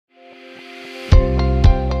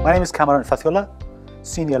My name is Kamaran Futhulla,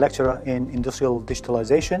 Senior Lecturer in Industrial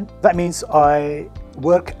Digitalization. That means I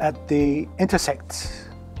work at the intersect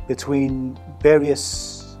between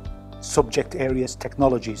various subject areas,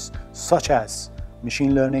 technologies, such as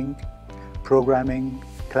machine learning, programming,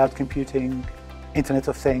 cloud computing, Internet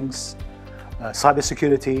of Things,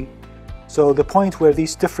 cybersecurity. So the point where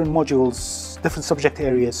these different modules, different subject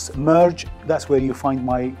areas merge, that's where you find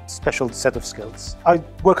my special set of skills. I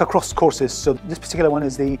work across courses, so this particular one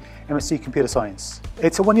is the MSc Computer Science.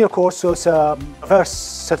 It's a one-year course, so it's a diverse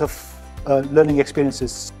set of learning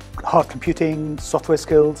experiences, hard computing, software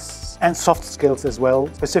skills, and soft skills as well.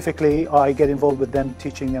 Specifically, I get involved with them,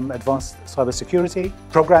 teaching them advanced cybersecurity,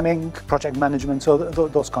 programming, project management, so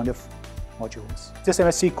those kind of modules. This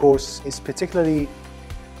MSc course is particularly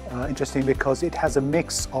interesting because it has a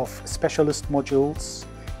mix of specialist modules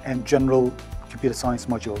and general computer science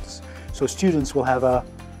modules. So students will have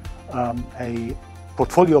a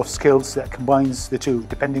portfolio of skills that combines the two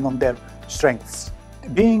depending on their strengths.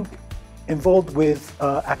 Being involved with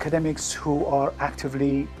academics who are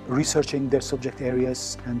actively researching their subject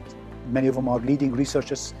areas, and many of them are leading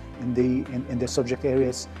researchers in their subject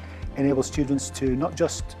areas, enables students to not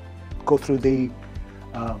just go through the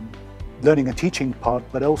learning and teaching part,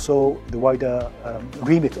 but also the wider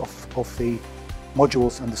remit of the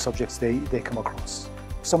modules and the subjects they come across.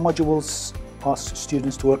 Some modules ask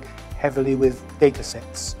students to work heavily with data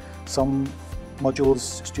sets. Some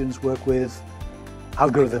modules students work with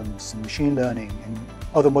algorithms and machine learning, and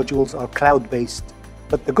other modules are cloud-based.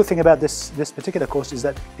 But the good thing about this particular course is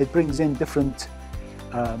that it brings in different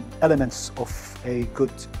elements of a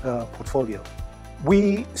good portfolio.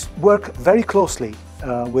 We work very closely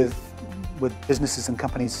with businesses and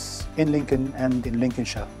companies in Lincoln and in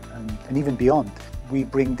Lincolnshire and even beyond. We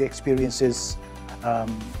bring the experiences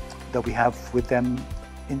that we have with them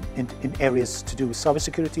in areas to do with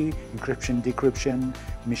cybersecurity, encryption, decryption,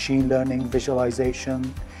 machine learning,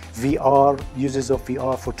 visualization, VR, uses of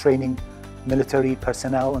VR for training military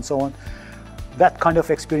personnel and so on. That kind of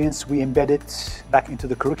experience we embed it back into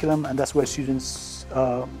the curriculum, and that's where students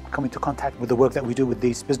come into contact with the work that we do with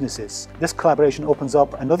these businesses. This collaboration opens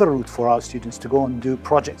up another route for our students to go and do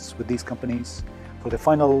projects with these companies for their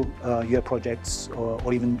final year projects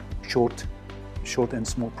or even short and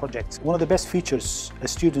small projects. One of the best features a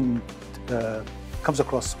student comes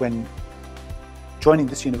across when joining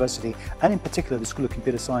this university, and in particular the School of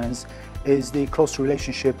Computer Science, is the close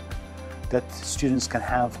relationship that students can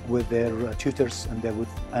have with their tutors and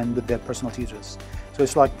with their personal tutors. So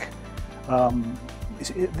it's like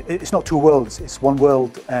it's not two worlds, it's one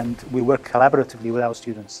world, and we work collaboratively with our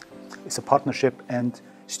students. It's a partnership, and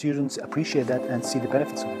students appreciate that and see the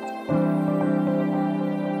benefits of it.